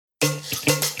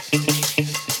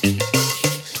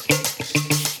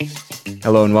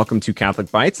Hello and welcome to Catholic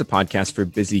Bites, a podcast for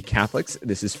busy Catholics.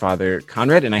 This is Father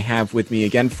Conrad, and I have with me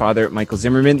again Father Michael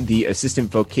Zimmerman, the Assistant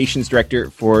Vocations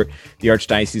Director for the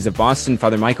Archdiocese of Boston.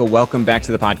 Father Michael, welcome back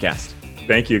to the podcast.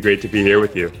 Thank you. Great to be here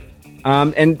with you.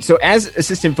 And so as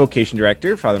Assistant Vocation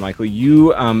Director, Father Michael,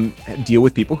 you deal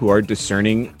with people who are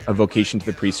discerning a vocation to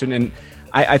the priesthood. And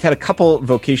I've had a couple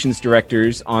vocations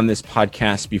directors on this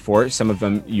podcast before. Some of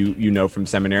them you know from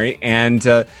seminary. And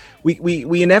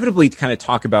we inevitably kind of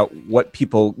talk about what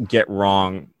people get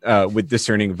wrong with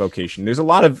discerning a vocation. There's a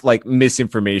lot of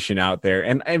misinformation out there.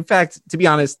 And in fact, to be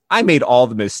honest, I made all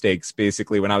the mistakes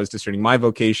basically when I was discerning my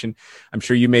vocation. I'm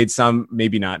sure you made some,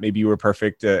 maybe not. Maybe you were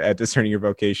perfect at discerning your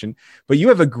vocation. But you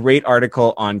have a great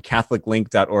article on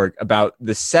catholiclink.org about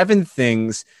the 7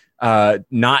 things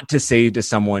not to say to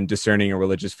someone discerning a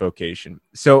religious vocation.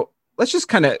 So let's just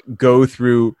kind of go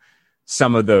through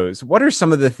some of those. What are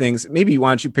some of the things? Maybe why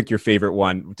don't you pick your favorite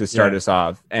one to start us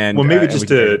off? And maybe just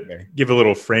to give a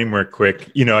little framework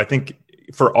quick, I think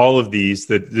for all of these,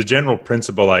 the general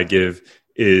principle I give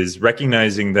is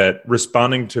recognizing that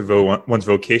responding to one's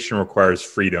vocation requires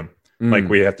freedom. Like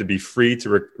we have to be free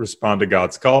to respond to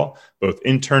God's call, both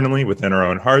internally within our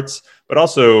own hearts, but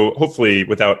also hopefully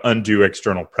without undue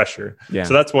external pressure. Yeah.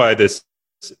 So that's why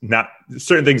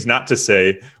certain things not to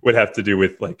say would have to do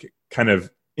with kind of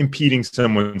impeding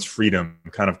someone's freedom,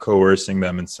 kind of coercing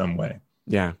them in some way.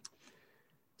 Yeah.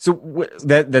 So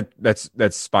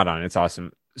that's spot on. It's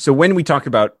awesome. So when we talk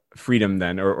about freedom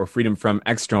then, or freedom from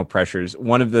external pressures,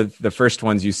 one of the first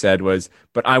ones you said was,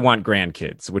 but I want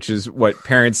grandkids, which is what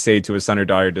parents say to a son or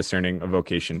daughter discerning a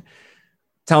vocation.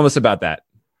 Tell us about that.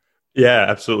 Yeah,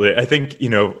 absolutely. I think,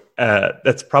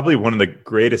 that's probably one of the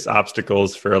greatest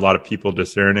obstacles for a lot of people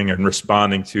discerning and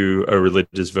responding to a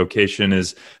religious vocation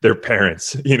is their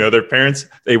parents. Their parents,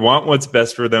 they want what's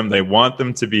best for them. They want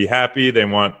them to be happy. They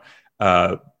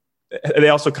they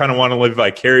also kind of want to live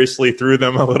vicariously through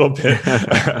them a little bit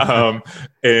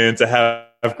and to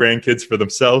have grandkids for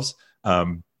themselves.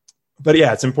 But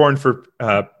yeah, it's important for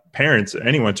parents,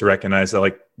 anyone to recognize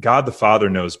that God the Father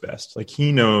knows best.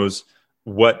 He knows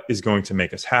what is going to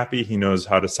make us happy. He knows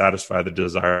how to satisfy the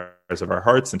desires of our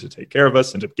hearts and to take care of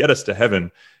us and to get us to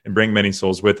heaven and bring many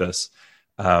souls with us.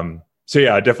 So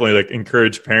yeah, I definitely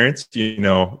encourage parents,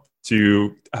 to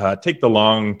take the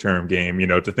long-term game,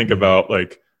 to think about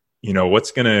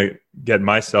what's going to get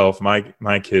myself,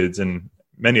 my kids, and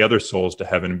many other souls to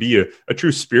heaven, and be a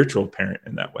true spiritual parent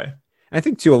in that way. I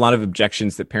think, too, a lot of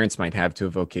objections that parents might have to a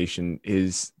vocation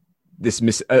is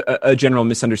this a general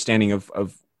misunderstanding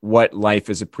of what life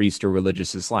as a priest or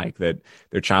religious is like, that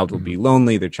their child will be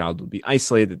lonely, their child will be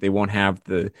isolated, that they won't have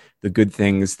the good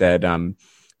things that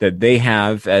they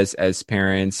have as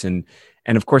parents. And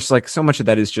of course, so much of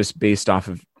that is just based off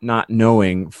of not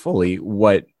knowing fully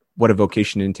what a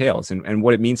vocation entails and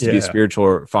what it means to be a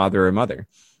spiritual father or mother.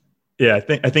 Yeah, I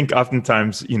think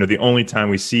oftentimes, the only time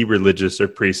we see religious or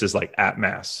priests is at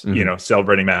Mass,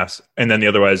 celebrating Mass. And then the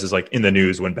otherwise is in the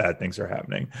news when bad things are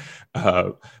happening.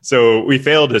 So we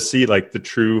fail to see the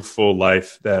true full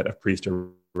life that a priest or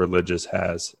religious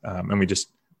has. And we just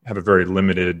have a very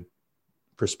limited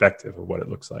perspective of what it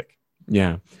looks like.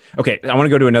 Yeah. Okay. I want to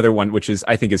go to another one, which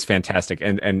I think is fantastic,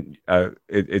 and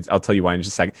I'll tell you why in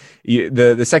just a second.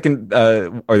 The second,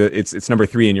 it's number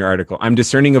 3 in your article. I'm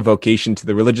discerning a vocation to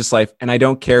the religious life, and I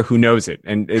don't care who knows it.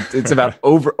 And it's about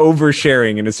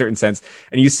oversharing in a certain sense.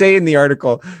 And you say in the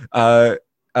article,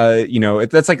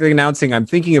 that's like announcing I'm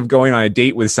thinking of going on a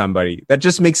date with somebody. That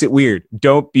just makes it weird.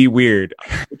 Don't be weird,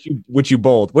 which you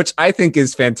bold, which I think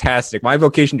is fantastic. My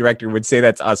vocation director would say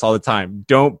that to us all the time.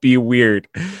 Don't be weird.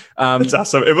 That's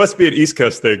awesome. It must be an East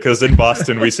Coast thing, because in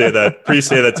Boston we say that priests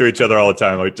say that to each other all the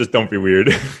time. Just don't be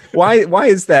weird. Why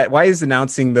is that? Why is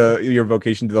announcing your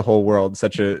vocation to the whole world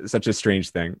such a strange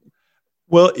thing?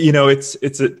 Well,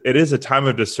 it is a time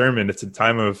of discernment. It's a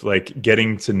time of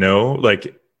getting to know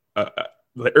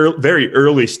very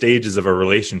early stages of a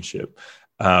relationship.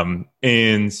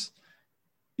 And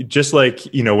just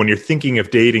when you're thinking of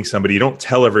dating somebody, you don't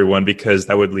tell everyone, because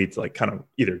that would lead to kind of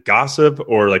either gossip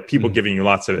or people giving you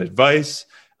lots of advice.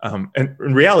 And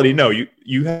in reality, no,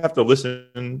 you have to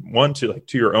listen, one, to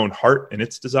your own heart and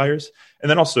its desires, and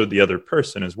then also the other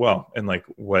person as well. And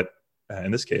what,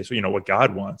 in this case, what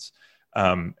God wants.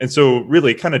 And so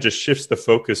really kind of just shifts the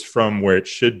focus from where it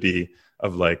should be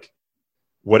of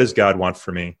what does God want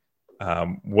for me?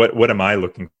 What am I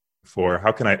looking for?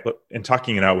 How can I, and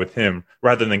talking it out with him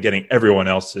rather than getting everyone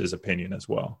else's opinion as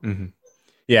well. Mm-hmm.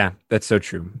 Yeah, that's so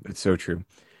true. That's so true.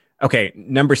 Okay.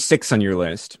 Number 6 on your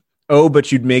list. Oh,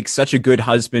 but you'd make such a good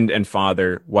husband and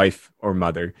father, wife or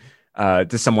mother.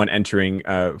 to someone entering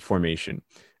formation.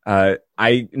 I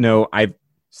know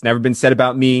it's never been said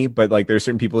about me, but like there's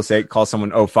certain people who call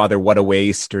someone, "Oh, Father, what a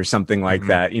waste," or something like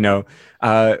that.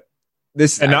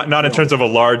 This and not in terms of a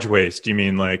large waste. You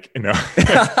mean like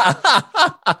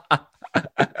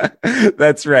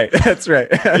That's right.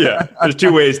 Yeah, there's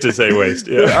two ways to say waste.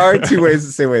 Yeah. There are two ways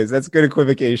to say waste. That's good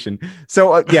equivocation.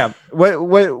 So yeah,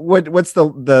 what's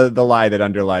the lie that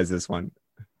underlies this one?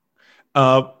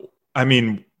 I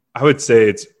mean, I would say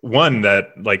it's one that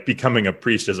like becoming a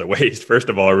priest is a waste. First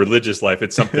of all, a religious life,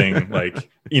 it's something like,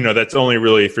 that's only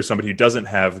really for somebody who doesn't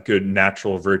have good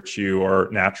natural virtue or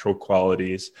natural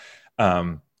qualities.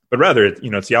 But rather,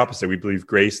 it's the opposite. We believe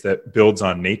grace that builds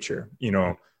on nature.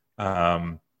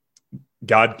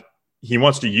 God, he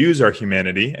wants to use our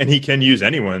humanity, and he can use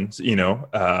anyone's,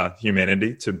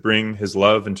 humanity to bring his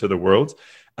love into the world.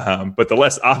 But the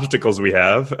less obstacles we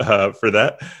have for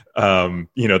that,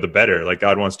 the better. Like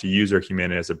God wants to use our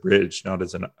humanity as a bridge, not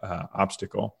as an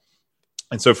obstacle.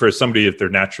 And so for somebody, if they're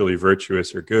naturally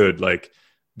virtuous or good, like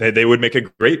they would make a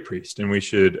great priest, and we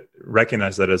should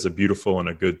recognize that as a beautiful and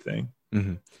a good thing.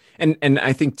 Mm-hmm. And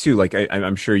I think too, like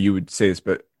I'm sure you would say this,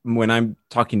 but when I'm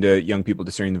talking to young people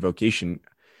discerning the vocation,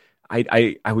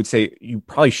 I would say you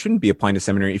probably shouldn't be applying to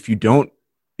seminary if you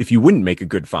wouldn't make a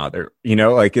good father.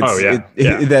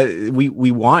 That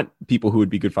we want people who would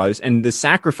be good fathers, and the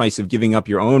sacrifice of giving up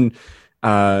your own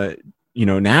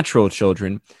natural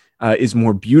children is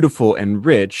more beautiful and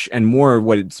rich and more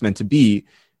what it's meant to be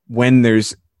when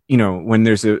there's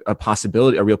a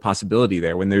possibility, a real possibility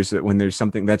there, when there's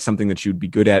something that you'd be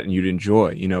good at and you'd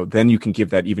enjoy, then you can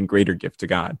give that even greater gift to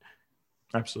God.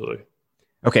 Absolutely.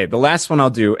 Okay. The last one I'll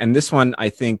do, and this one I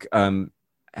think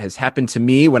has happened to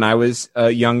me when I was a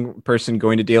young person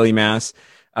going to daily mass.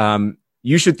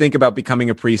 You should think about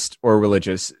becoming a priest or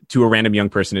religious to a random young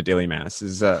person at daily mass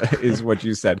is what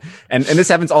you said. And this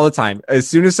happens all the time. As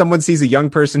soon as someone sees a young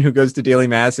person who goes to daily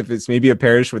mass, if it's maybe a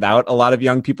parish without a lot of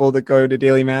young people that go to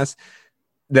daily mass,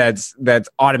 that's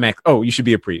automatic. Oh, you should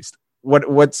be a priest.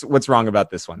 What's wrong about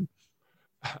this one?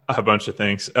 A bunch of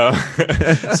things. One,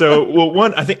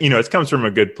 I think, it comes from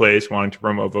a good place, wanting to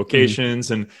promote vocations.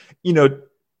 Mm-hmm. And,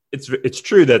 it's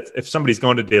true that if somebody's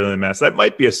going to daily mass, that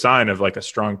might be a sign of like a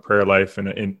strong prayer life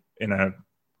and in a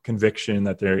conviction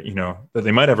that they're, that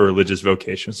they might have a religious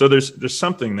vocation. So there's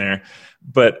something there.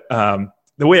 But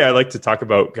the way I like to talk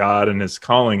about God and his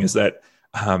calling is that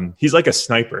he's like a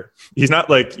sniper. He's not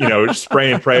like,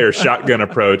 spray and pray or shotgun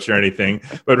approach or anything,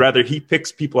 but rather he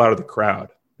picks people out of the crowd.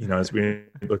 As we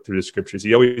look through the scriptures,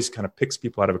 he always kind of picks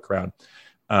people out of a crowd.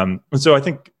 And so I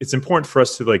think it's important for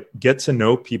us to like get to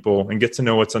know people and get to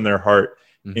know what's on their heart.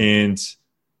 Mm-hmm. And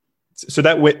so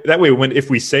that way, if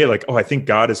we say like, oh, I think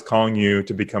God is calling you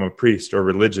to become a priest or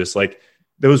religious, like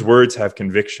those words have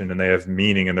conviction and they have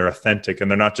meaning and they're authentic.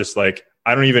 And they're not just like,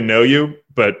 I don't even know you,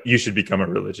 but you should become a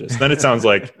religious. Then it sounds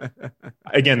like,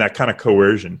 again, that kind of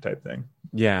coercion type thing.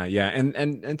 Yeah. Yeah.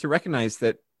 And to recognize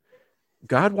that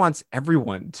God wants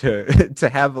everyone to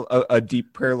have a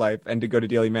deep prayer life and to go to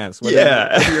daily mass,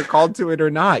 whether you're called to it or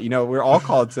not. We're all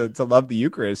called to love the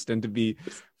Eucharist and to be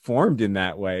formed in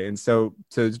that way. And so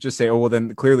to just say, oh, well,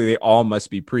 then clearly they all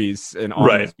must be priests and all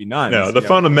must be nuns. No, the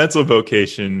fundamental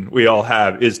vocation we all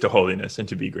have is to holiness and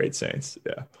to be great saints.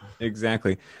 Yeah,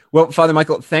 exactly. Well, Father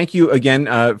Michael, thank you again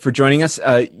for joining us.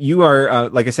 You are,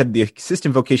 like I said, the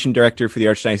Assistant Vocation Director for the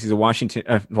Archdiocese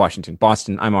of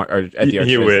Boston. I'm at the Archdiocese.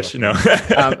 You wish, no.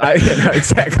 No,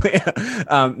 exactly.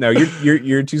 No,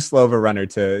 you're too slow of a runner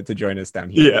to join us down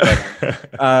here.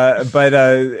 Yeah.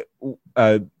 But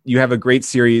you have a great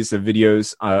series of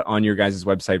videos on your guys'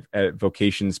 website at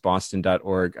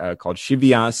vocationsboston.org called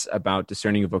Shivias, about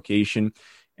discerning a vocation.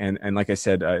 And like I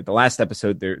said, the last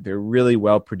episode, they're really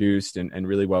well produced and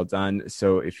really well done.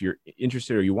 So if you're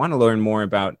interested or you want to learn more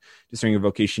about discerning a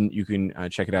vocation, you can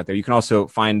check it out there. You can also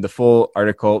find the full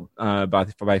article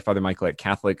by Father Michael at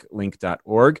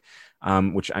catholiclink.org,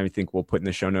 which I think we'll put in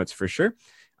the show notes for sure.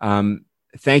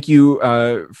 Thank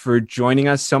you for joining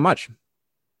us so much.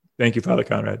 Thank you, Father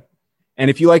Conrad.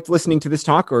 And if you liked listening to this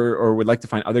talk or would like to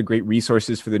find other great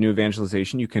resources for the new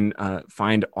evangelization, you can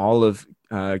find all of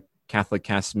Catholic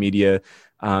Cast Media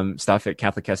stuff at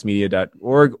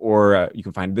catholiccastmedia.org, or you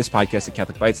can find this podcast at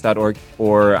catholicbytes.org,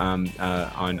 or on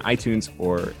iTunes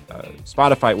or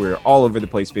Spotify. We're all over the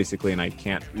place, basically, and I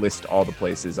can't list all the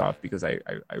places off because I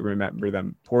remember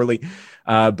them poorly.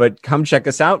 But come check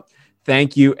us out.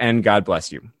 Thank you, and God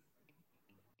bless you.